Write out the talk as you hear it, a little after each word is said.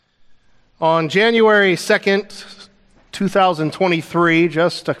On January 2nd, 2023,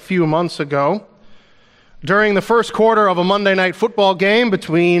 just a few months ago, during the first quarter of a Monday night football game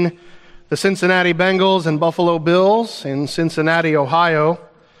between the Cincinnati Bengals and Buffalo Bills in Cincinnati, Ohio,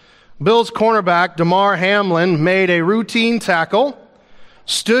 Bills cornerback Damar Hamlin made a routine tackle,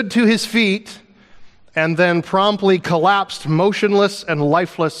 stood to his feet, and then promptly collapsed motionless and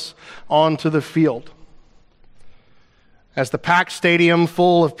lifeless onto the field. As the packed stadium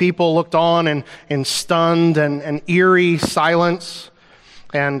full of people looked on in stunned and eerie silence,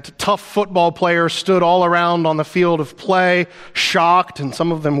 and tough football players stood all around on the field of play, shocked and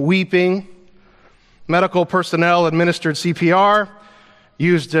some of them weeping, medical personnel administered CPR,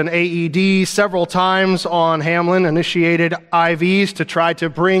 used an AED several times on Hamlin, initiated IVs to try to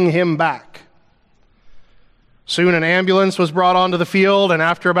bring him back. Soon an ambulance was brought onto the field, and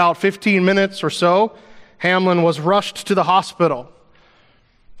after about 15 minutes or so, Hamlin was rushed to the hospital.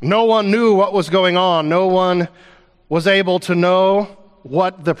 No one knew what was going on. No one was able to know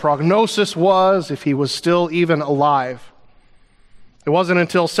what the prognosis was, if he was still even alive. It wasn't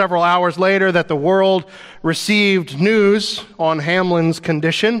until several hours later that the world received news on Hamlin's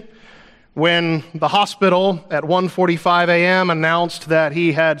condition, when the hospital at 1:45 a.m. announced that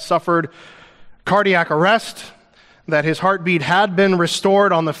he had suffered cardiac arrest, that his heartbeat had been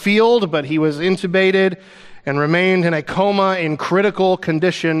restored on the field, but he was intubated and remained in a coma in critical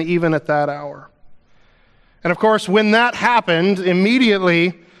condition even at that hour. And of course, when that happened,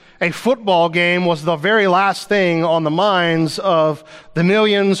 immediately a football game was the very last thing on the minds of the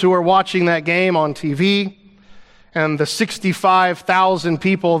millions who were watching that game on TV and the 65,000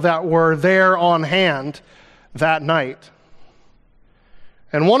 people that were there on hand that night.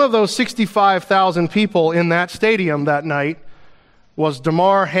 And one of those 65,000 people in that stadium that night was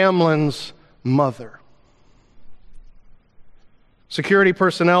Damar Hamlin's mother. Security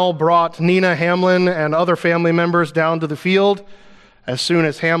personnel brought Nina Hamlin and other family members down to the field as soon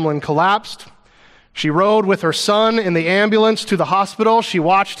as Hamlin collapsed. She rode with her son in the ambulance to the hospital. She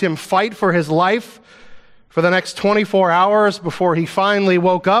watched him fight for his life for the next 24 hours before he finally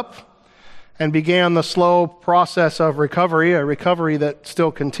woke up and began the slow process of recovery, a recovery that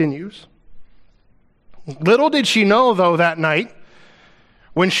still continues. Little did she know, though, that night,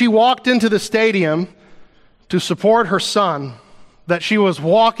 when she walked into the stadium to support her son, that she was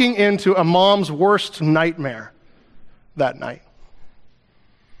walking into a mom's worst nightmare that night.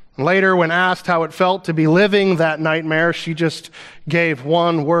 Later, when asked how it felt to be living that nightmare, she just gave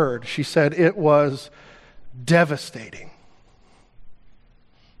one word. She said it was devastating.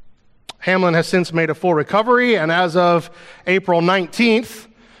 Hamlin has since made a full recovery, and as of April 19th,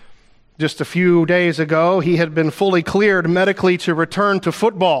 just a few days ago, he had been fully cleared medically to return to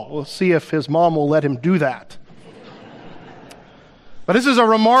football. We'll see if his mom will let him do that. But this is a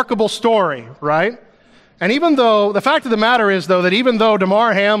remarkable story, right? And even though, the fact of the matter is, though, that even though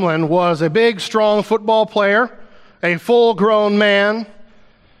Damar Hamlin was a big, strong football player, a full-grown man,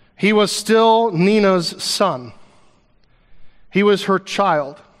 he was still Nina's son. He was her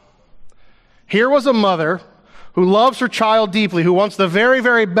child. Here was a mother who loves her child deeply, who wants the very,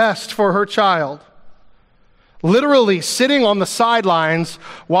 very best for her child, literally sitting on the sidelines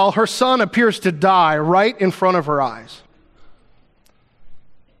while her son appears to die right in front of her eyes.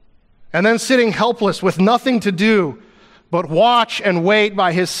 And then sitting helpless with nothing to do but watch and wait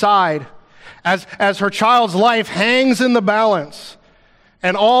by his side as her child's life hangs in the balance.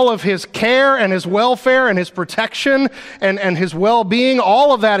 And all of his care and his welfare and his protection and his well-being,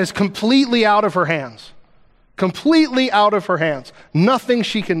 all of that is completely out of her hands. Completely out of her hands. Nothing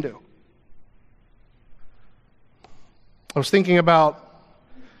she can do. I was thinking about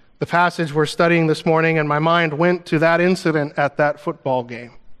the passage we're studying this morning, and my mind went to that incident at that football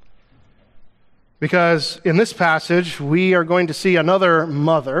game. Because in this passage, we are going to see another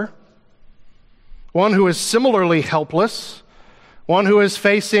mother, one who is similarly helpless, one who is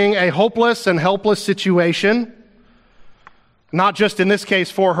facing a hopeless and helpless situation, not just in this case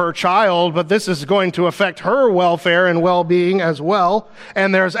for her child, but this is going to affect her welfare and well-being as well,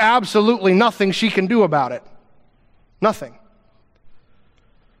 and there's absolutely nothing she can do about it. Nothing.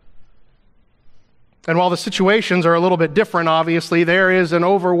 And while the situations are a little bit different, obviously, there is an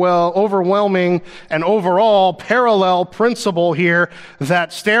overwhelming and overall parallel principle here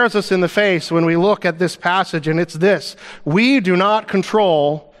that stares us in the face when we look at this passage, and it's this: we do not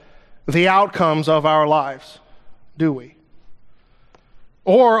control the outcomes of our lives, do we?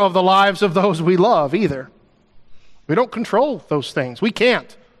 Or of the lives of those we love, either. We don't control those things. We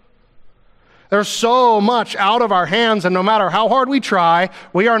can't. There's so much out of our hands, and no matter how hard we try,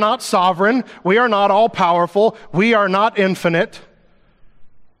 we are not sovereign, we are not all-powerful, we are not infinite.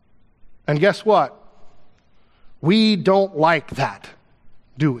 And guess what? We don't like that,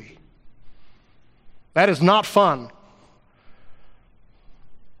 do we? That is not fun.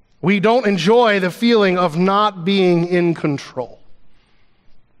 We don't enjoy the feeling of not being in control.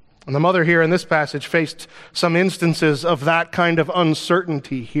 And the mother here in this passage faced some instances of that kind of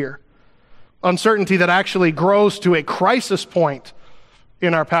uncertainty here. Uncertainty that actually grows to a crisis point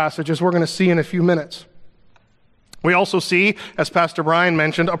in our passage, as we're going to see in a few minutes. We also see, as Pastor Brian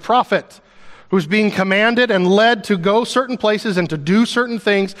mentioned, a prophet who's being commanded and led to go certain places and to do certain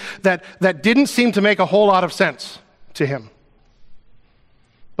things that didn't seem to make a whole lot of sense to him.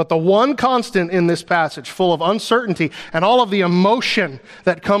 But the one constant in this passage, full of uncertainty and all of the emotion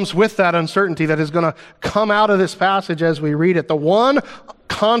that comes with that uncertainty that is going to come out of this passage as we read it, the one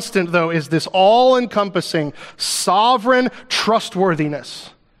constant, though, is this all-encompassing, sovereign trustworthiness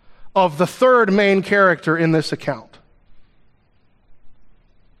of the third main character in this account.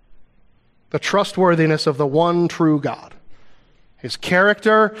 The trustworthiness of the one true God. His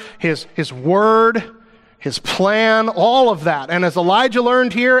character, his word, his plan, all of that. And as Elijah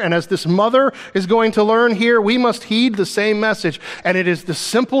learned here, and as this mother is going to learn here, we must heed the same message. And it is the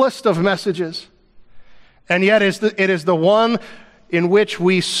simplest of messages. And yet it is the one in which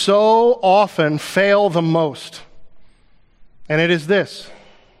we so often fail the most. And it is this: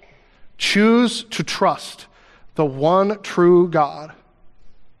 choose to trust the one true God.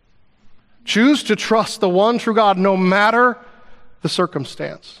 Choose to trust the one true God no matter the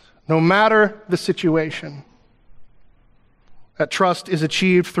circumstance, no matter the situation. That trust is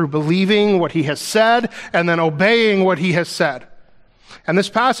achieved through believing what he has said and then obeying what he has said. And this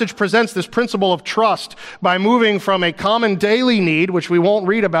passage presents this principle of trust by moving from a common daily need, which we won't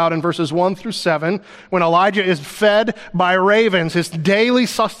read about in verses 1 through 7, when Elijah is fed by ravens. His daily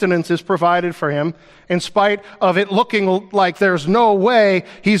sustenance is provided for him, in spite of it looking like there's no way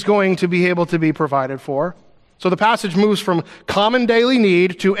he's going to be able to be provided for. So the passage moves from common daily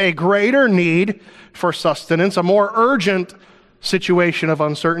need to a greater need for sustenance, a more urgent situation of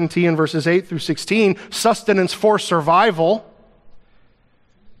uncertainty in verses 8 through 16, sustenance for survival.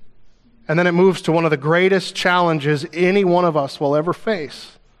 And then it moves to one of the greatest challenges any one of us will ever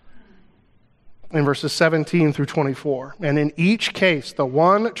face in verses 17 through 24. And in each case, the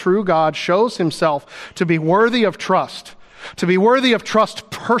one true God shows himself to be worthy of trust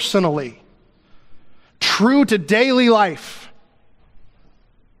personally, true to daily life.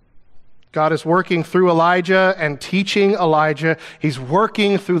 God is working through Elijah and teaching Elijah. He's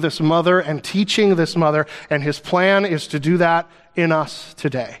working through this mother and teaching this mother, and his plan is to do that in us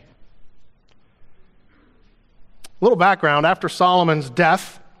today. A little background: after Solomon's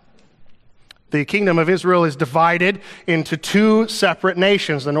death, the kingdom of Israel is divided into two separate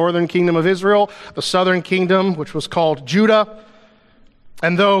nations: the northern kingdom of Israel, the southern kingdom, which was called Judah.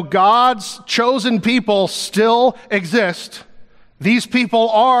 And though God's chosen people still exist, these people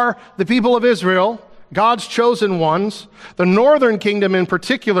are the people of Israel, God's chosen ones. The northern kingdom in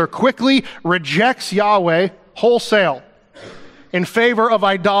particular quickly rejects Yahweh wholesale in favor of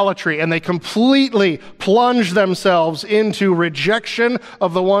idolatry, and they completely plunge themselves into rejection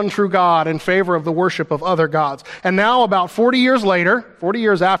of the one true God in favor of the worship of other gods. And now, about 40 years later, 40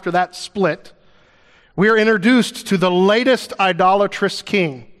 years after that split, we are introduced to the latest idolatrous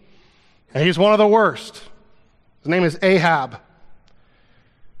king. And he's one of the worst. His name is Ahab,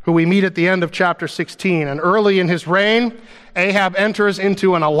 who we meet at the end of chapter 16. And early in his reign, Ahab enters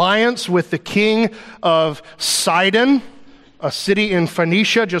into an alliance with the king of Sidon, a city in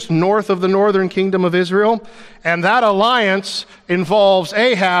Phoenicia, just north of the northern kingdom of Israel. And that alliance involves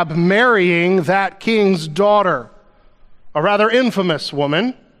Ahab marrying that king's daughter, a rather infamous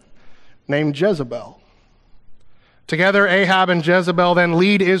woman named Jezebel. Together, Ahab and Jezebel then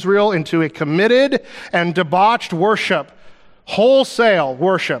lead Israel into a committed and debauched worship, wholesale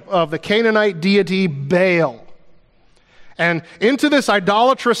worship of the Canaanite deity Baal. And into this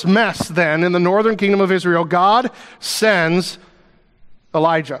idolatrous mess then in the northern kingdom of Israel, God sends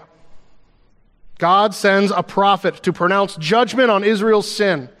Elijah. God sends a prophet to pronounce judgment on Israel's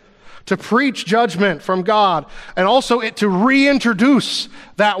sin, to preach judgment from God, and also to reintroduce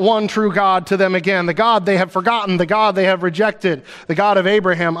that one true God to them again, the God they have forgotten, the God they have rejected, the God of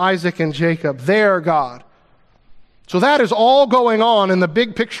Abraham, Isaac, and Jacob, their God. So that is all going on in the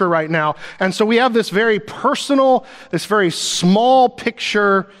big picture right now. And so we have this very personal, this very small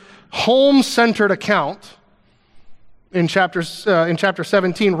picture, home-centered account in chapter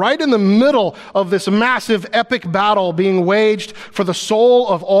 17, right in the middle of this massive epic battle being waged for the soul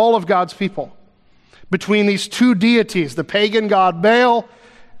of all of God's people between these two deities, the pagan god Baal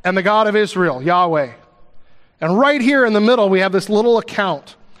and the God of Israel, Yahweh. And right here in the middle, we have this little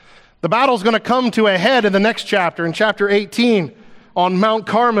account The battle's going to come to a head in the next chapter, in chapter 18, on Mount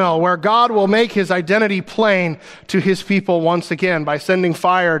Carmel, where God will make his identity plain to his people once again by sending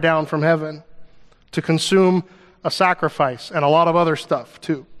fire down from heaven to consume a sacrifice and a lot of other stuff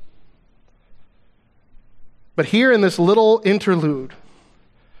too. But here in this little interlude,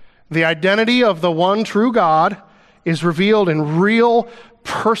 the identity of the one true God is revealed in real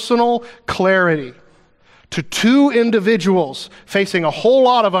personal clarity to two individuals facing a whole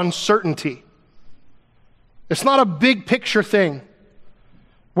lot of uncertainty. It's not a big picture thing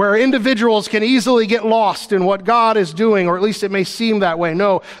where individuals can easily get lost in what God is doing, or at least it may seem that way.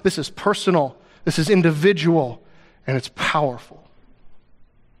 No, this is personal, this is individual, and it's powerful.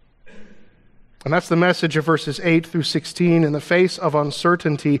 And that's the message of verses 8 through 16. In the face of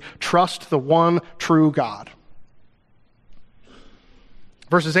uncertainty, trust the one true God.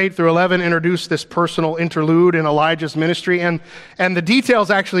 Verses 8 through 11 introduce this personal interlude in Elijah's ministry, and the details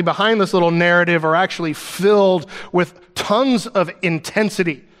actually behind this little narrative are actually filled with tons of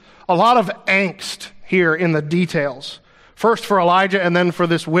intensity, a lot of angst here in the details. First for Elijah, and then for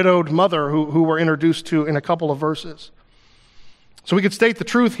this widowed mother who we're introduced to in a couple of verses. So we could state the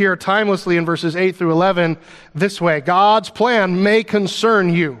truth here timelessly in verses 8 through 11 this way: God's plan may concern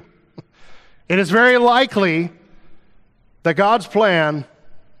you. It is very likely that God's plan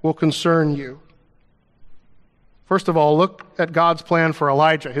will concern you. First of all, look at God's plan for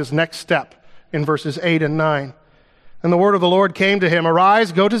Elijah, his next step in verses 8 and 9. And the word of the Lord came to him,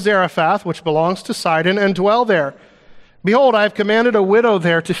 "Arise, go to Zarephath, which belongs to Sidon, and dwell there. Behold, I have commanded a widow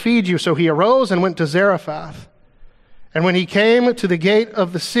there to feed you." So he arose and went to Zarephath. And when he came to the gate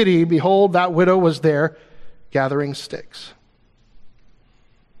of the city, behold, that widow was there gathering sticks.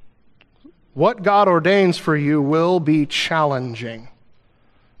 What God ordains for you will be challenging.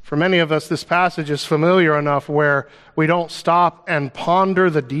 For many of us, this passage is familiar enough where we don't stop and ponder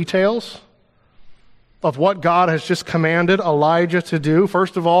the details of what God has just commanded Elijah to do.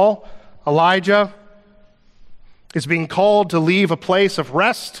 First of all, Elijah is being called to leave a place of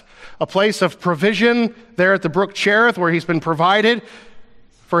rest, a place of provision there at the brook Cherith, where he's been provided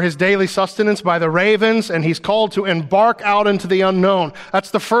for his daily sustenance by the ravens, and he's called to embark out into the unknown.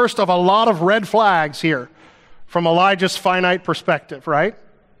 That's the first of a lot of red flags here from Elijah's finite perspective, right?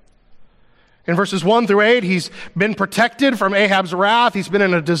 In verses 1 through 8, he's been protected from Ahab's wrath. He's been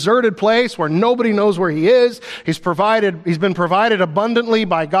in a deserted place where nobody knows where he is. He's been provided abundantly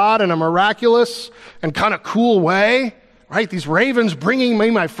by God in a miraculous and kind of cool way, right? These ravens bringing me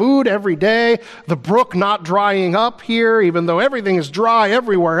my food every day. The brook not drying up here, even though everything is dry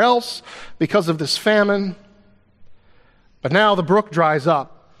everywhere else because of this famine. But now the brook dries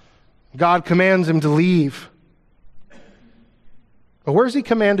up. God commands him to leave. But where's he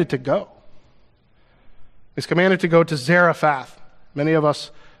commanded to go? He's commanded to go to Zarephath. Many of us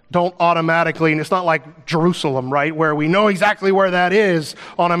don't automatically, and it's not like Jerusalem, right, where we know exactly where that is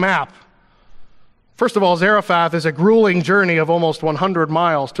on a map. First of all, Zarephath is a grueling journey of almost 100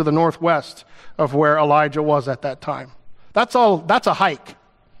 miles to the northwest of where Elijah was at that time. That's a hike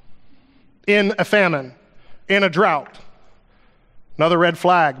in a famine, in a drought. Another red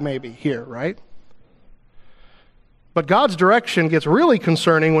flag maybe here, right? But God's direction gets really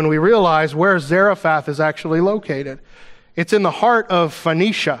concerning when we realize where Zarephath is actually located. It's in the heart of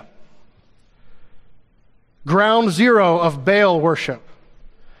Phoenicia, ground zero of Baal worship,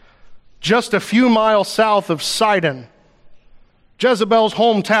 just a few miles south of Sidon, Jezebel's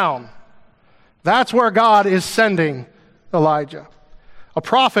hometown. That's where God is sending Elijah, a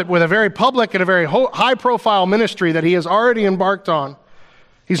prophet with a very public and a very high-profile ministry that he has already embarked on.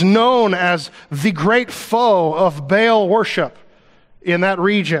 He's known as the great foe of Baal worship in that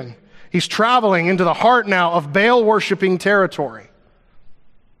region. He's traveling into the heart now of Baal worshiping territory.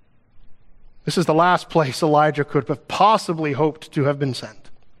 This is the last place Elijah could have possibly hoped to have been sent.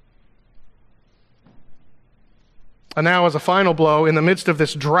 And now, as a final blow, in the midst of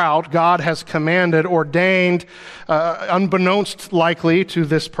this drought, God has commanded, ordained, unbeknownst likely to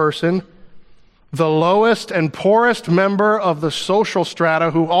this person, the lowest and poorest member of the social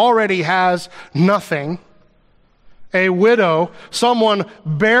strata who already has nothing, a widow, someone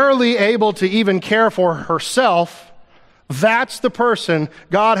barely able to even care for herself. That's the person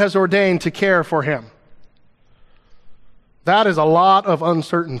God has ordained to care for him. That is a lot of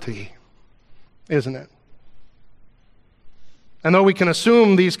uncertainty, isn't it? And though we can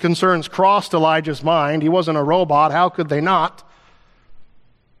assume these concerns crossed Elijah's mind, he wasn't a robot, how could they not?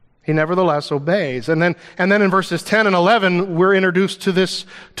 He nevertheless obeys. And then in verses 10 and 11, we're introduced to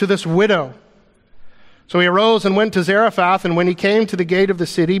this widow. So he arose and went to Zarephath, and when he came to the gate of the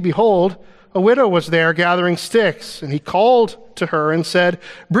city, behold, a widow was there gathering sticks. And he called to her and said,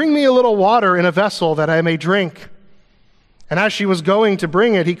 "Bring me a little water in a vessel that I may drink." And as she was going to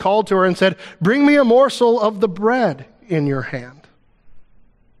bring it, he called to her and said, "Bring me a morsel of the bread in your hand."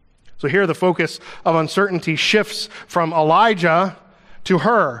 So here the focus of uncertainty shifts from Elijah to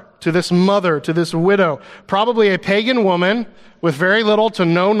her, to this mother, to this widow, probably a pagan woman with very little to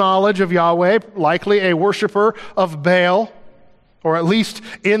no knowledge of Yahweh, likely a worshiper of Baal, or at least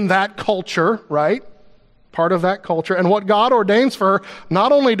in that culture, right? Part of that culture. And what God ordains for her,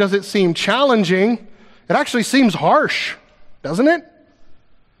 not only does it seem challenging, it actually seems harsh, doesn't it?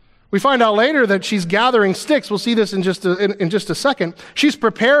 We find out later that she's gathering sticks. We'll see this in just a second. She's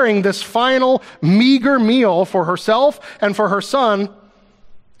preparing this final meager meal for herself and for her son.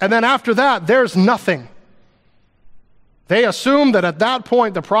 And then after that, there's nothing. They assume that at that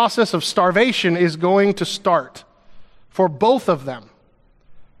point, the process of starvation is going to start for both of them.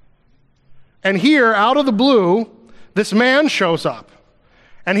 And here, out of the blue, this man shows up,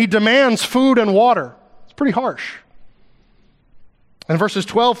 and he demands food and water. It's pretty harsh. In verses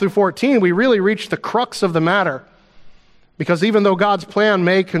 12 through 14, we really reach the crux of the matter, because even though God's plan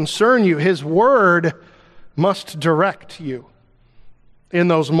may concern you, his word must direct you in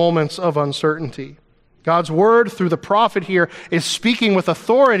those moments of uncertainty. God's word through the prophet here is speaking with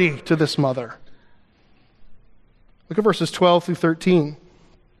authority to this mother. Look at verses 12 through 13.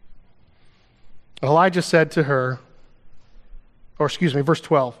 Elijah said to her, verse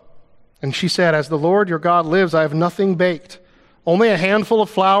 12. And she said, "As the Lord your God lives, I have nothing baked, only a handful of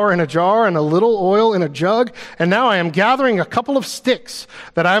flour in a jar and a little oil in a jug. And now I am gathering a couple of sticks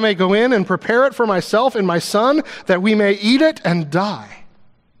that I may go in and prepare it for myself and my son, that we may eat it and die."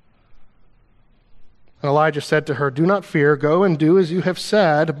 And Elijah said to her, "Do not fear, go and do as you have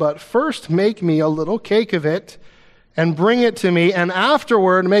said, but first make me a little cake of it and bring it to me, and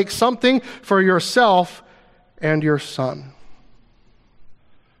afterward make something for yourself and your son."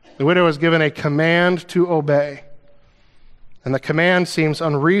 The widow is given a command to obey. And the command seems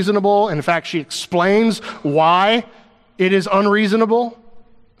unreasonable. In fact, she explains why it is unreasonable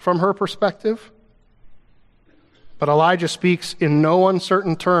from her perspective. But Elijah speaks in no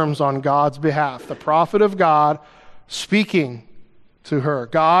uncertain terms on God's behalf. The prophet of God speaking to her.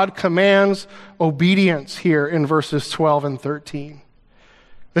 God commands obedience here in verses 12 and 13.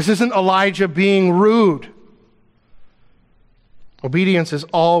 This isn't Elijah being rude. Obedience is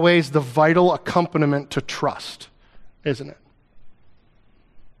always the vital accompaniment to trust, isn't it?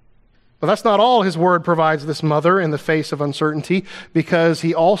 But that's not all his word provides this mother in the face of uncertainty, because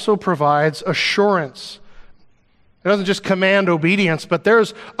he also provides assurance. It doesn't just command obedience, but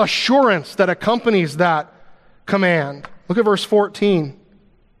there's assurance that accompanies that command. Look at verse 14.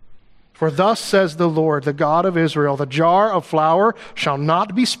 "For thus says the Lord, the God of Israel, the jar of flour shall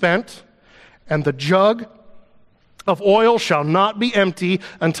not be spent, and the jug of oil shall not be empty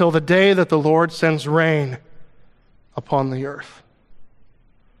until the day that the Lord sends rain upon the earth."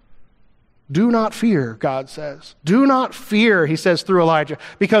 Do not fear, God says. Do not fear, he says through Elijah,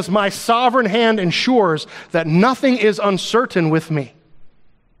 because my sovereign hand ensures that nothing is uncertain with me.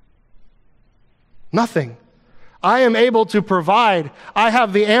 Nothing. I am able to provide. I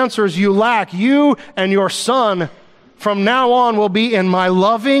have the answers you lack. You and your son from now on will be in my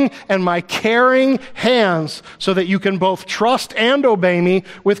loving and my caring hands, so that you can both trust and obey me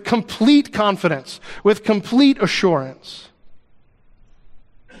with complete confidence, with complete assurance,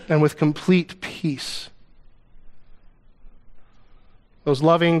 and with complete peace. Those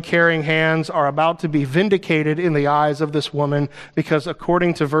loving, caring hands are about to be vindicated in the eyes of this woman, because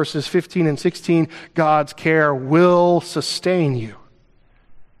according to verses 15 and 16, God's care will sustain you.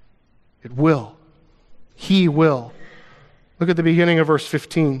 It will. He will. Look at the beginning of verse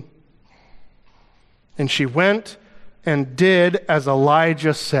 15. "And she went and did as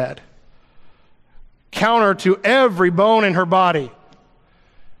Elijah said." Counter to every bone in her body.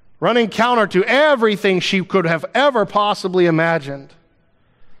 Running counter to everything she could have ever possibly imagined.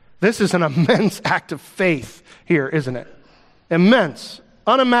 This is an immense act of faith here, isn't it? Immense,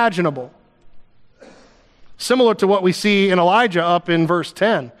 unimaginable. Similar to what we see in Elijah up in verse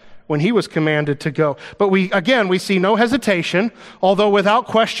 10, when he was commanded to go. But we see no hesitation, although without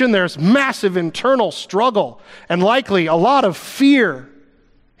question there's massive internal struggle and likely a lot of fear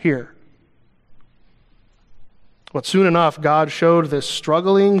here. But soon enough, God showed this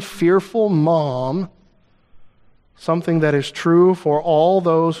struggling, fearful mom something that is true for all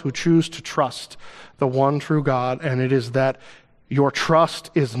those who choose to trust the one true God, and it is that your trust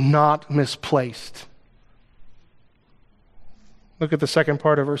is not misplaced. Look at the second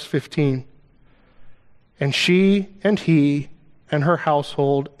part of verse 15. "And she and he and her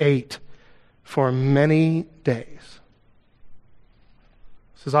household ate for many days."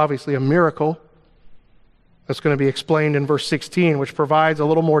 This is obviously a miracle that's going to be explained in verse 16, which provides a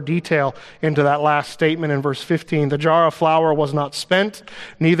little more detail into that last statement in verse 15. The jar of flour was not spent,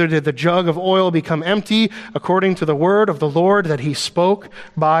 neither did the jug of oil become empty, according to the word of the Lord that he spoke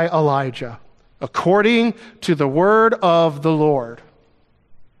by Elijah. According to the word of the Lord.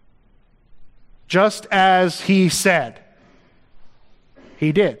 Just as he said,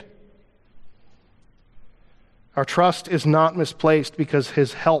 he did. Our trust is not misplaced because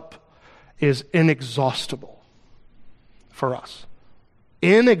his help is inexhaustible for us.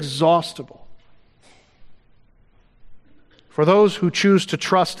 Inexhaustible. For those who choose to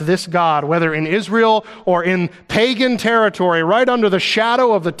trust this God, whether in Israel or in pagan territory, right under the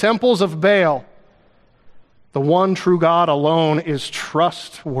shadow of the temples of Baal, the one true God alone is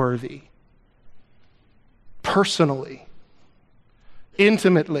trustworthy. Personally,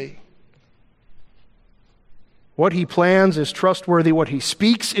 intimately. What he plans is trustworthy. What he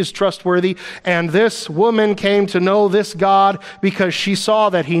speaks is trustworthy. And this woman came to know this God because she saw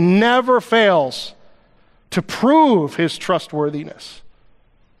that he never fails to prove his trustworthiness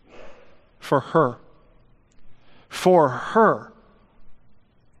for her. For her.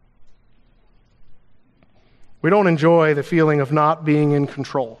 We don't enjoy the feeling of not being in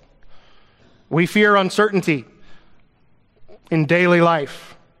control. We fear uncertainty in daily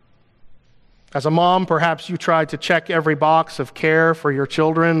life. As a mom, perhaps you try to check every box of care for your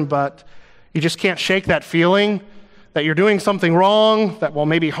children, but you just can't shake that feeling that you're doing something wrong that will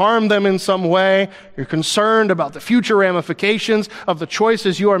maybe harm them in some way. You're concerned about the future ramifications of the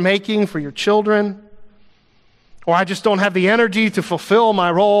choices you are making for your children. Or I just don't have the energy to fulfill my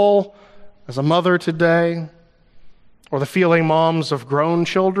role as a mother today. Or the feeling moms of grown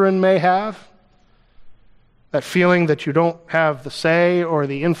children may have. That feeling that you don't have the say or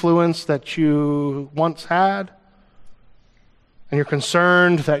the influence that you once had. And you're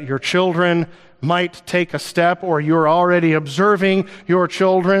concerned that your children might take a step, or you're already observing your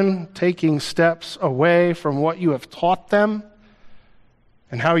children taking steps away from what you have taught them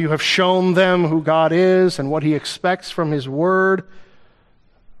and how you have shown them who God is and what he expects from his word.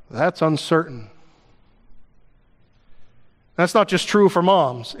 That's uncertain. That's not just true for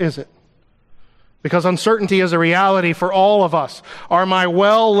moms, is it? Because uncertainty is a reality for all of us. Are my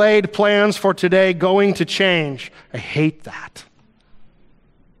well-laid plans for today going to change? I hate that.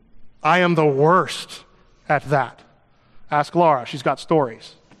 I am the worst at that. Ask Laura, she's got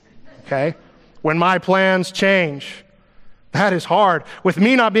stories. Okay? When my plans change, that is hard. With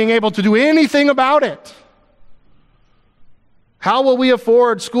me not being able to do anything about it. How will we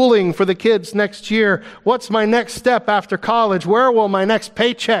afford schooling for the kids next year? What's my next step after college? Where will my next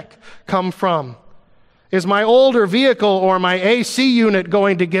paycheck come from? Is my older vehicle or my AC unit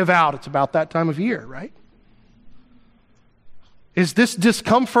going to give out? It's about that time of year, right? Is this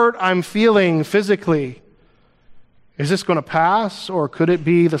discomfort I'm feeling physically, is this going to pass, or could it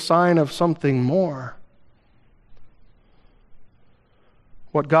be the sign of something more?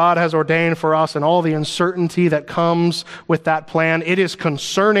 What God has ordained for us and all the uncertainty that comes with that plan, it is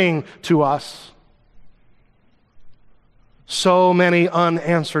concerning to us. So many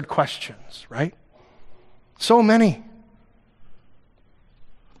unanswered questions, right? So many.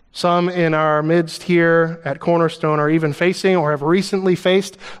 Some in our midst here at Cornerstone are even facing or have recently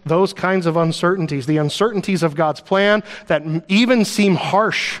faced those kinds of uncertainties, the uncertainties of God's plan that even seem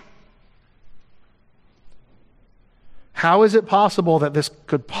harsh. How is it possible that this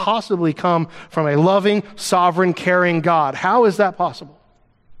could possibly come from a loving, sovereign, caring God? How is that possible?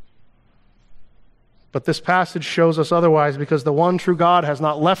 But this passage shows us otherwise, because the one true God has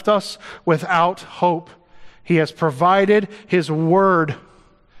not left us without hope. He has provided his word.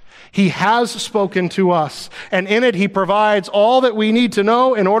 He has spoken to us, and in it he provides all that we need to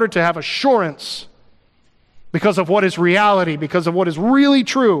know in order to have assurance because of what is reality, because of what is really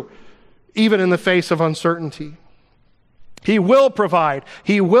true, even in the face of uncertainty. He will provide.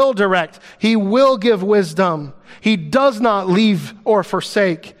 He will direct. He will give wisdom. He does not leave or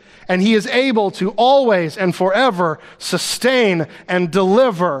forsake. And he is able to always and forever sustain and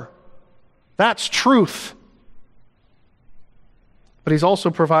deliver. That's truth. But he's also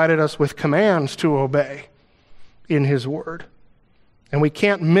provided us with commands to obey in his word. And we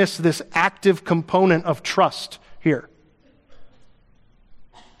can't miss this active component of trust here.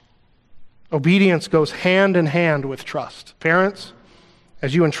 Obedience goes hand in hand with trust. Parents,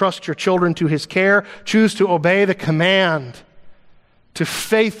 as you entrust your children to his care, choose to obey the command to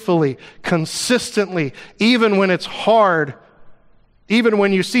faithfully, consistently, even when it's hard, even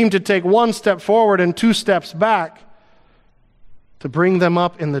when you seem to take one step forward and two steps back, to bring them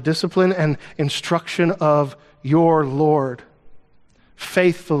up in the discipline and instruction of your Lord.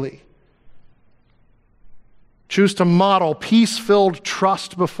 faithfully. Choose to model peace-filled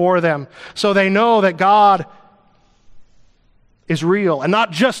trust before them so they know that God is real, and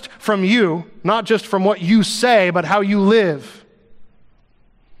not just from you, not just from what you say, but how you live.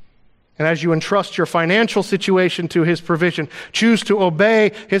 And as you entrust your financial situation to His provision, choose to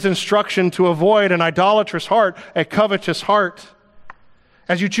obey His instruction to avoid an idolatrous heart, a covetous heart.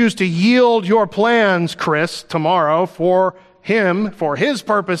 As you choose to yield your plans, Chris, tomorrow for Him, for His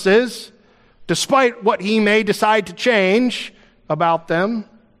purposes, despite what He may decide to change about them,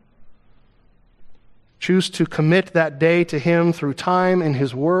 choose to commit that day to Him through time in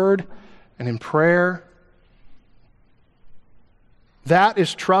His Word and in prayer. That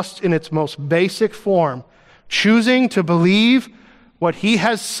is trust in its most basic form, choosing to believe what He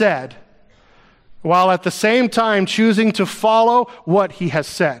has said, while at the same time choosing to follow what He has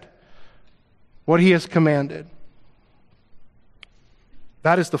said, what He has commanded.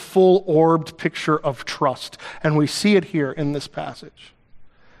 That is the full-orbed picture of trust, and we see it here in this passage.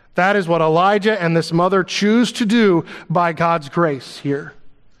 That is what Elijah and this mother choose to do by God's grace here.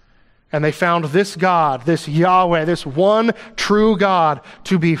 And they found this God, this Yahweh, this one true God,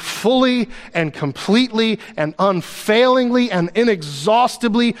 to be fully and completely and unfailingly and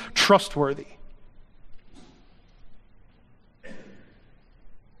inexhaustibly trustworthy.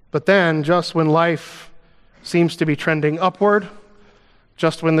 But then, just when life seems to be trending upward,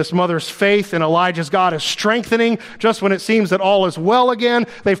 just when this mother's faith in Elijah's God is strengthening, just when it seems that all is well again,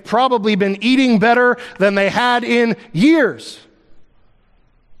 they've probably been eating better than they had in years.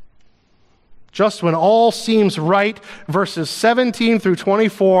 Just when all seems right, verses 17 through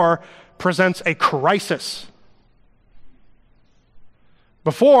 24 presents a crisis.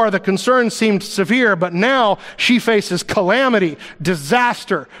 Before, the concern seemed severe, but now she faces calamity,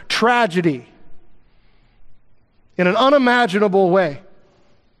 disaster, tragedy in an unimaginable way.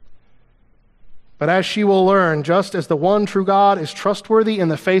 But as she will learn, just as the one true God is trustworthy in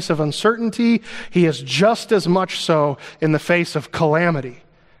the face of uncertainty, He is just as much so in the face of calamity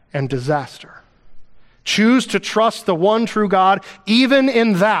and disaster. Choose to trust the one true God, even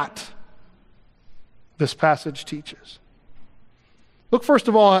in that, this passage teaches. Look first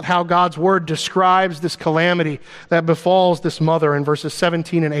of all at how God's word describes this calamity that befalls this mother in verses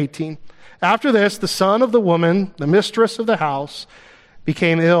 17 and 18. After this, the son of the woman, the mistress of the house,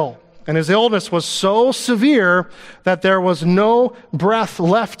 became ill. And his illness was so severe that there was no breath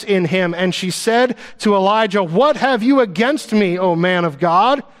left in him. And she said to Elijah, "What have you against me, O man of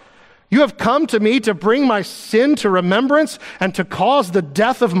God? You have come to me to bring my sin to remembrance and to cause the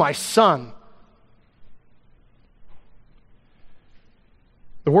death of my son."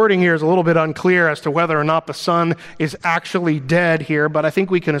 The wording here is a little bit unclear as to whether or not the son is actually dead here, but I think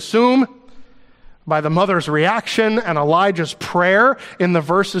we can assume by the mother's reaction and Elijah's prayer in the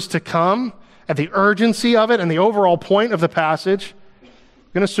verses to come, at the urgency of it and the overall point of the passage, we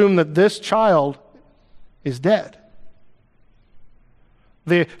can assume that this child is dead.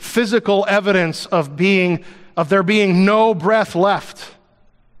 The physical evidence of there being no breath left.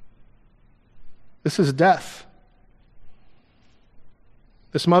 This is death.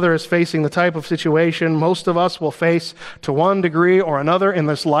 This mother is facing the type of situation most of us will face to one degree or another in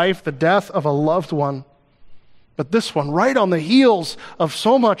this life, the death of a loved one. But this one, right on the heels of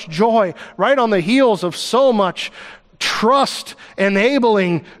so much joy, right on the heels of so much trust,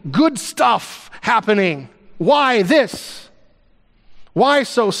 enabling good stuff happening. Why this? Why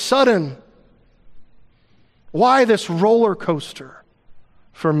so sudden? Why this roller coaster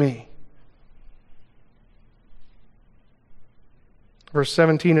for me? Verse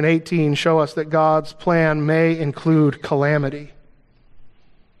 17 and 18 show us that God's plan may include calamity.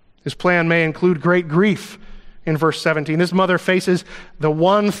 His plan may include great grief in verse 17. This mother faces the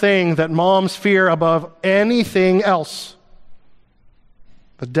one thing that moms fear above anything else: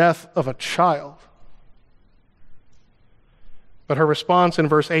 the death of a child. But her response in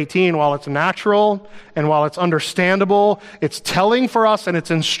verse 18, while it's natural and while it's understandable, it's telling for us and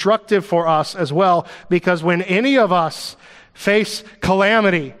it's instructive for us as well, because when any of us face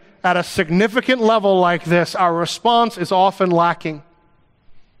calamity at a significant level like this, our response is often lacking.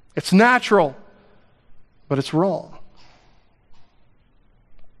 It's natural, but it's wrong.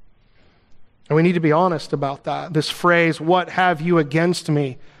 And we need to be honest about that. This phrase, "What have you against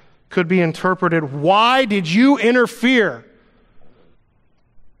me?" could be interpreted, "Why did you interfere?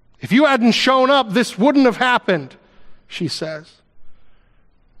 If you hadn't shown up, this wouldn't have happened," she says.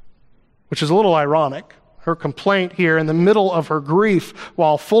 Which is a little ironic. Her complaint here in the middle of her grief,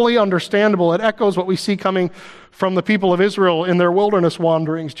 while fully understandable, it echoes what we see coming from the people of Israel in their wilderness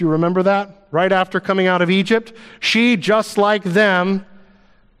wanderings. Do you remember that? Right after coming out of Egypt, she, just like them,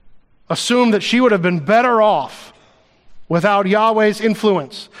 assumed that she would have been better off without Yahweh's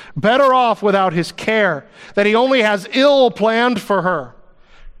influence, better off without his care, that he only has ill planned for her.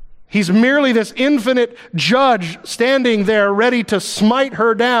 He's merely this infinite judge standing there ready to smite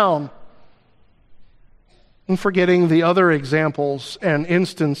her down. And forgetting the other examples and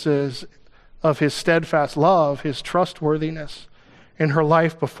instances of his steadfast love, his trustworthiness in her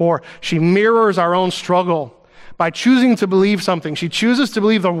life before. She mirrors our own struggle by choosing to believe something. She chooses to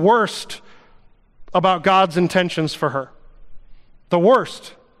believe the worst about God's intentions for her. The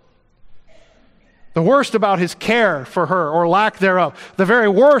worst. The worst about his care for her, or lack thereof. The very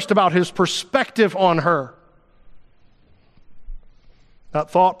worst about his perspective on her. That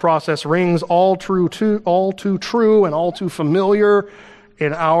thought process rings all too true and all too familiar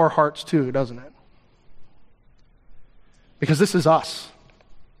in our hearts too, doesn't it? Because this is us.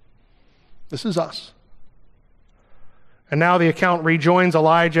 This is us. And now the account rejoins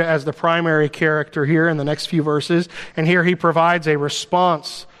Elijah as the primary character here in the next few verses, and here he provides a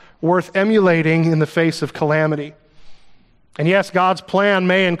response worth emulating in the face of calamity. And yes, God's plan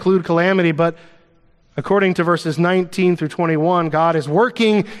may include calamity, but according to verses 19 through 21, God is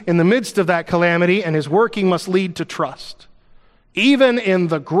working in the midst of that calamity, and his working must lead to trust, even in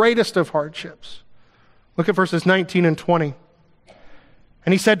the greatest of hardships. Look at verses 19 and 20.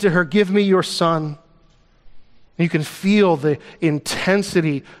 And he said to her, "Give me your son." You can feel the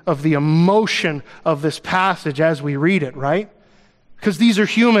intensity of the emotion of this passage as we read it, right? Because these are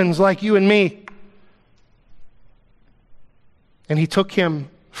humans like you and me. And he took him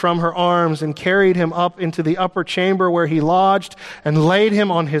from her arms and carried him up into the upper chamber where he lodged and laid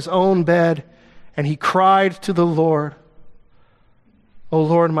him on his own bed. And he cried to the Lord, "O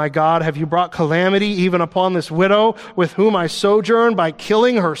Lord my God, have you brought calamity even upon this widow with whom I sojourn by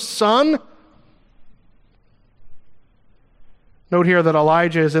killing her son?" Note here that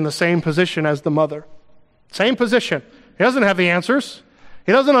Elijah is in the same position as the mother. Same position. He doesn't have the answers.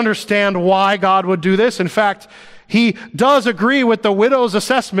 He doesn't understand why God would do this. In fact, he does agree with the widow's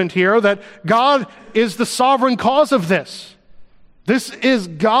assessment here that God is the sovereign cause of this. This is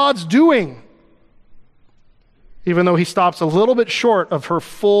God's doing. Even though he stops a little bit short of her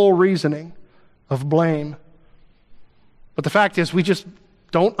full reasoning of blame. But the fact is, we just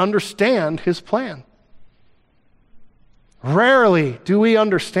don't understand his plan. Rarely do we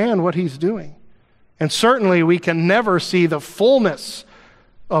understand what he's doing. And certainly we can never see the fullness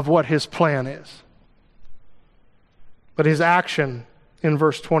of what his plan is. But his action in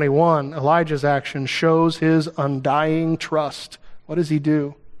verse 21, Elijah's action, shows his undying trust. What does he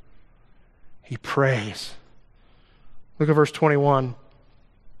do? He prays. Look at verse 21.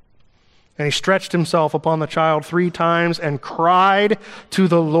 And he stretched himself upon the child 3 times and cried to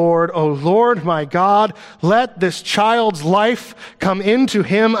the Lord, "O Lord my God, let this child's life come into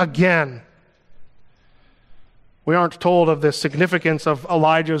him again." We aren't told of the significance of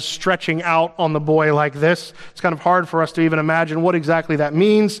Elijah's stretching out on the boy like this. It's kind of hard for us to even imagine what exactly that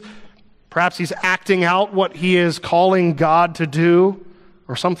means. Perhaps he's acting out what he is calling God to do,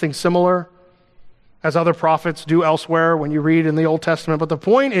 or something similar, as other prophets do elsewhere when you read in the Old Testament. But the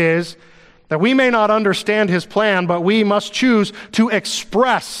point is that we may not understand his plan, but we must choose to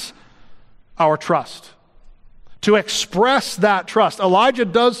express our trust. To express that trust. Elijah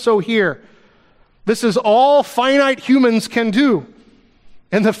does so here. This is all finite humans can do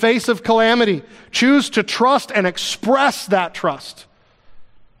in the face of calamity. Choose to trust and express that trust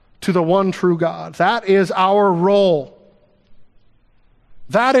to the one true God. That is our role.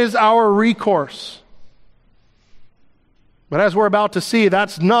 That is our recourse. But as we're about to see,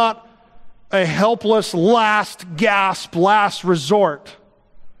 that's not a helpless last gasp, last resort.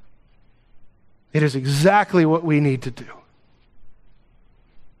 It is exactly what we need to do.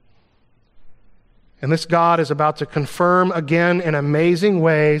 And this God is about to confirm again in amazing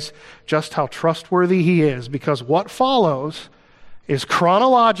ways just how trustworthy he is, because what follows is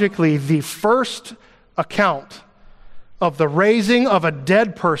chronologically the first account of the raising of a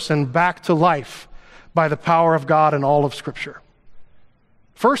dead person back to life by the power of God in all of Scripture.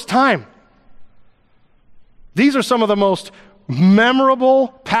 First time. These are some of the most memorable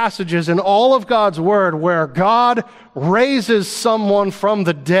passages in all of God's Word where God raises someone from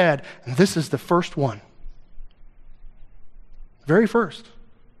the dead. And this is the first one. Very first.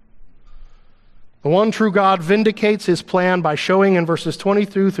 The one true God vindicates his plan by showing in verses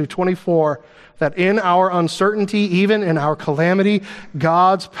 22 through 24 that in our uncertainty, even in our calamity,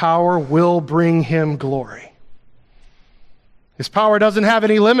 God's power will bring him glory. His power doesn't have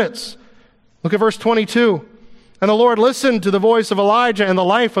any limits. Look at verse 22. And the Lord listened to the voice of Elijah, and the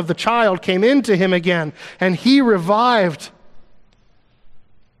life of the child came into him again, and he revived.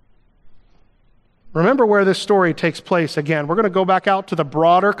 Remember where this story takes place again. We're going to go back out to the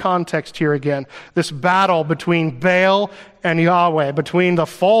broader context here again. This battle between Baal and Yahweh, between the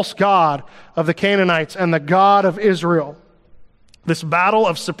false god of the Canaanites and the God of Israel. This battle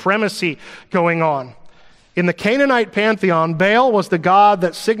of supremacy going on. In the Canaanite pantheon, Baal was the god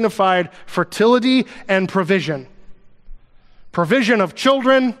that signified fertility and provision. Provision of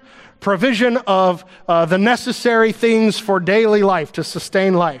children, provision of the necessary things for daily life, to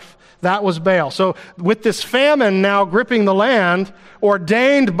sustain life. That was Baal. So with this famine now gripping the land,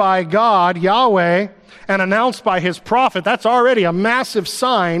 ordained by God, Yahweh, and announced by his prophet, that's already a massive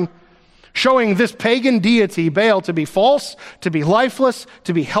sign showing this pagan deity, Baal, to be false, to be lifeless,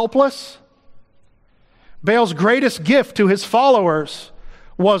 to be helpless. Baal's greatest gift to his followers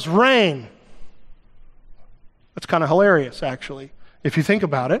was rain. That's kind of hilarious, actually, if you think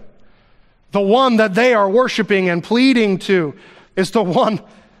about it. The one that they are worshiping and pleading to is the one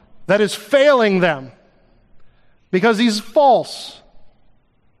that is failing them because he's false.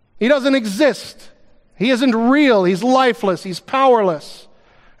 He doesn't exist. He isn't real. He's lifeless. He's powerless.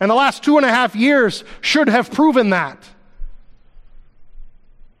 And the last 2.5 years should have proven that.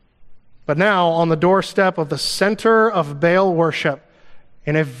 But now, on the doorstep of the center of Baal worship,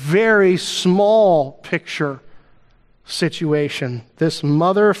 in a very small picture situation, this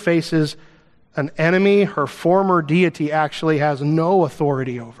mother faces an enemy her former deity actually has no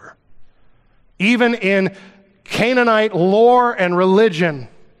authority over. Even in Canaanite lore and religion,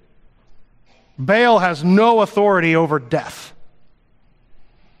 Baal has no authority over death.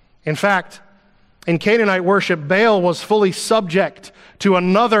 In fact, in Canaanite worship, Baal was fully subject to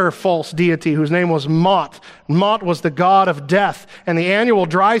another false deity whose name was Mot. Mot was the god of death, and the annual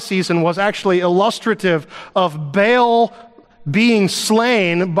dry season was actually illustrative of Baal being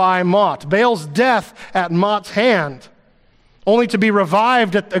slain by Mot. Baal's death at Mot's hand, only to be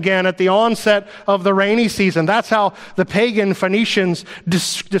revived again at the onset of the rainy season. That's how the pagan Phoenicians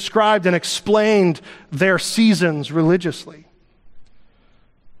described and explained their seasons religiously.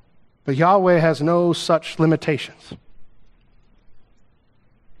 But Yahweh has no such limitations.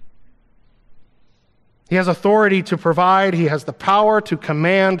 He has authority to provide. He has the power to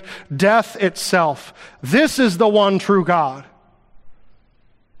command death itself. This is the one true God.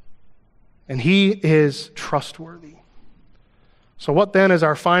 And he is trustworthy. So what then is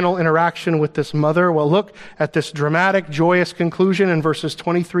our final interaction with this mother? Well, look at this dramatic, joyous conclusion in verses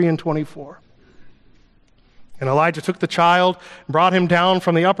 23 and 24. And Elijah took the child, brought him down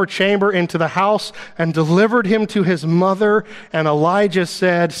from the upper chamber into the house, and delivered him to his mother. And Elijah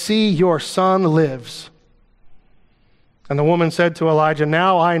said, "See, your son lives." And the woman said to Elijah,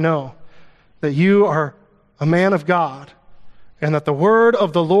 "Now I know that you are a man of God, and that the word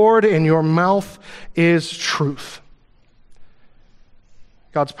of the Lord in your mouth is truth."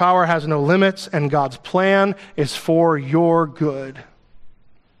 God's power has no limits, and God's plan is for your good.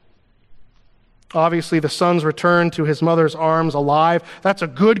 Obviously, the son's return to his mother's arms alive, that's a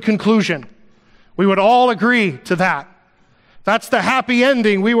good conclusion. We would all agree to that. That's the happy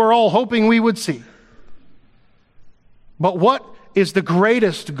ending we were all hoping we would see. But what is the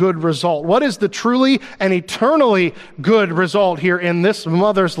greatest good result? What is the truly and eternally good result here in this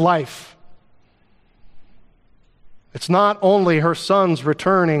mother's life? It's not only her son's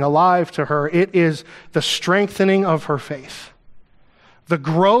returning alive to her, it is the strengthening of her faith, the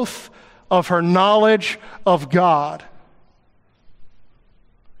growth of her knowledge of God.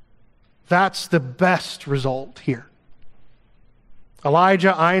 That's the best result here.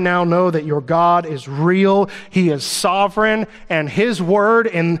 Elijah, I now know that your God is real. He is sovereign, and his word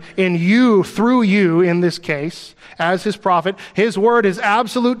in you, through you in this case, as his prophet, his word is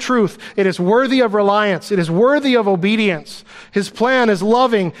absolute truth. It is worthy of reliance. It is worthy of obedience. His plan is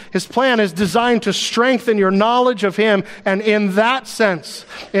loving. His plan is designed to strengthen your knowledge of him. And in that sense,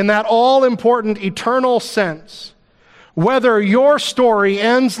 in that all-important eternal sense, whether your story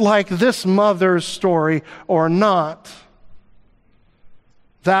ends like this mother's story or not,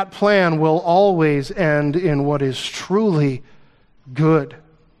 that plan will always end in what is truly good.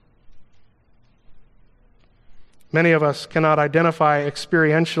 Many of us cannot identify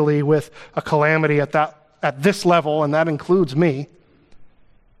experientially with a calamity at this level, and that includes me.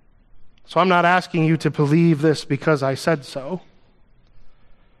 So I'm not asking you to believe this because I said so.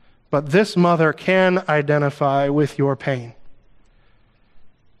 But this mother can identify with your pain,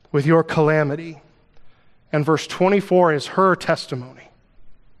 with your calamity. And verse 24 is her testimony.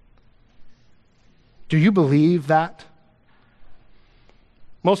 Do you believe that?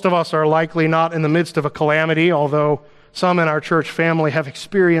 Most of us are likely not in the midst of a calamity, although some in our church family have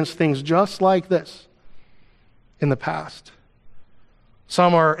experienced things just like this in the past.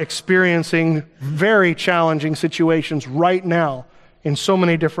 Some are experiencing very challenging situations right now in so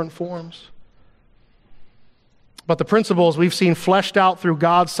many different forms. But the principles we've seen fleshed out through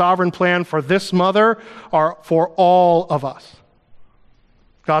God's sovereign plan for this mother are for all of us.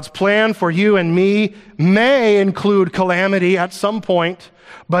 God's plan for you and me may include calamity at some point,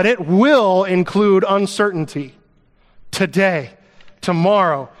 but it will include uncertainty today,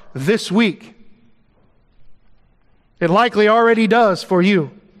 tomorrow, this week. It likely already does for you.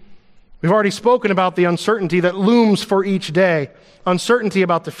 We've already spoken about the uncertainty that looms for each day. Uncertainty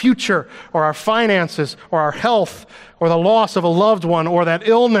about the future, or our finances, or our health, or the loss of a loved one, or that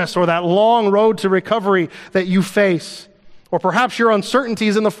illness, or that long road to recovery that you face. Or perhaps your uncertainty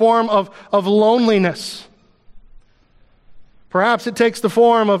is in the form of loneliness. Perhaps it takes the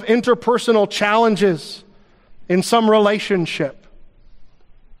form of interpersonal challenges in some relationship.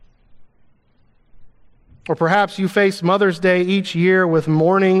 Or perhaps you face Mother's Day each year with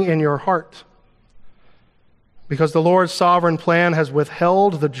mourning in your heart because the Lord's sovereign plan has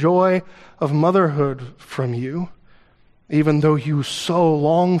withheld the joy of motherhood from you, even though you so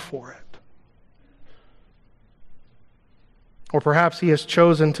long for it. Or perhaps He has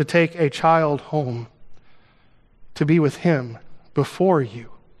chosen to take a child home to be with Him before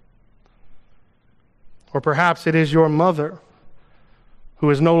you. Or perhaps it is your mother who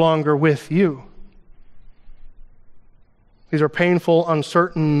is no longer with you. These are painful,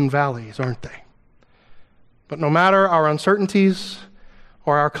 uncertain valleys, aren't they? But no matter our uncertainties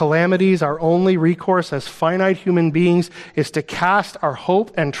or our calamities, our only recourse as finite human beings is to cast our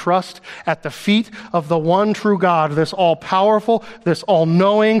hope and trust at the feet of the one true God, this all-powerful, this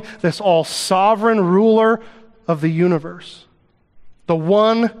all-knowing, this all-sovereign ruler of the universe. The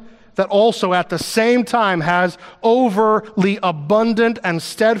one that also at the same time has overly abundant and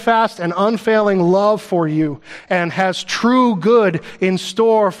steadfast and unfailing love for you and has true good in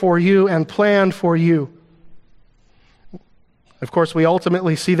store for you and planned for you. Of course, we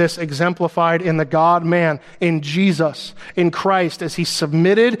ultimately see this exemplified in the God-man, in Jesus, in Christ, as He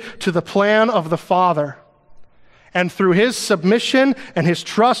submitted to the plan of the Father. And through His submission and His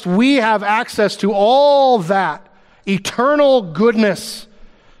trust, we have access to all that eternal goodness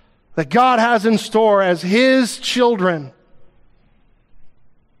that God has in store as His children.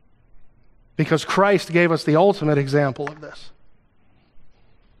 Because Christ gave us the ultimate example of this.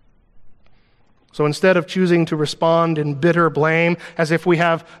 So instead of choosing to respond in bitter blame as if we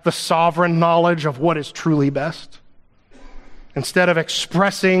have the sovereign knowledge of what is truly best, instead of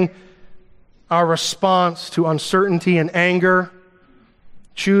expressing our response to uncertainty and anger,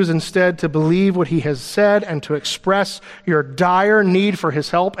 choose instead to believe what He has said and to express your dire need for His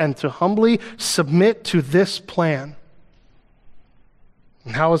help and to humbly submit to this plan.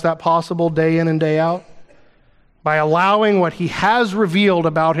 And how is that possible day in and day out? By allowing what He has revealed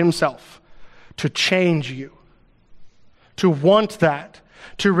about Himself to change you, to want that,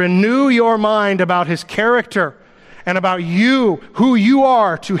 to renew your mind about His character and about you, who you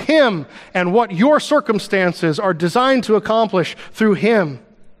are to Him, and what your circumstances are designed to accomplish through Him,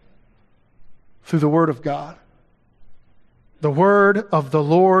 through the Word of God. The word of the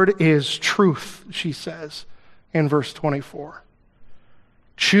Lord is truth, she says in verse 24.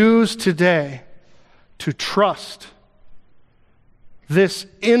 Choose today to trust this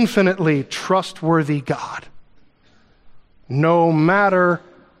infinitely trustworthy God, no matter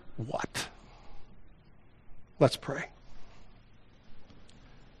what. Let's pray.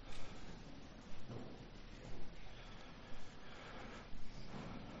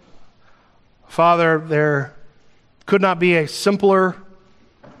 Father, there could not be a simpler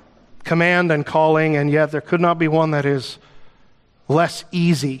command and calling, and yet there could not be one that is less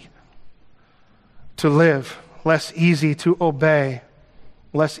easy to live, less easy to obey,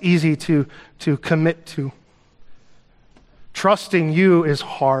 less easy to commit to. Trusting you is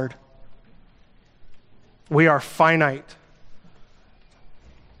hard. We are finite.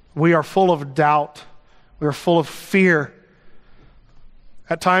 We are full of doubt. We are full of fear.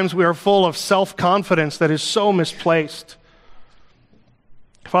 At times we are full of self-confidence that is so misplaced.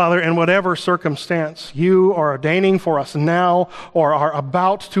 Father, in whatever circumstance you are ordaining for us now or are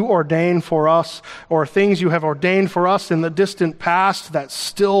about to ordain for us, or things you have ordained for us in the distant past that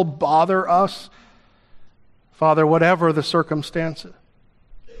still bother us, Father, whatever the circumstances,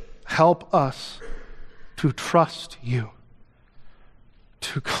 help us to trust you,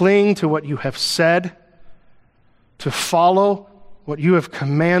 to cling to what you have said, to follow what you have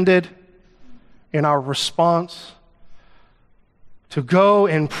commanded in our response, to go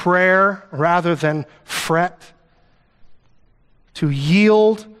in prayer rather than fret, to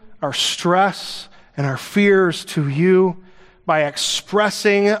yield our stress and our fears to you by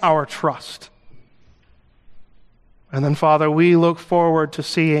expressing our trust. And then, Father, we look forward to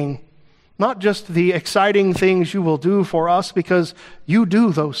seeing not just the exciting things you will do for us, because you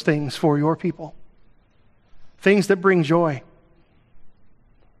do those things for your people, things that bring joy.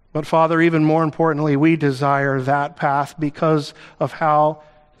 But Father, even more importantly, we desire that path because of how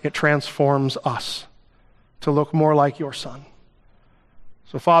it transforms us to look more like your Son.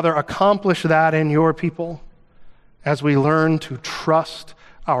 So Father, accomplish that in your people as we learn to trust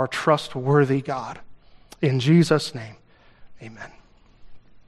our trustworthy God. In Jesus' name, amen.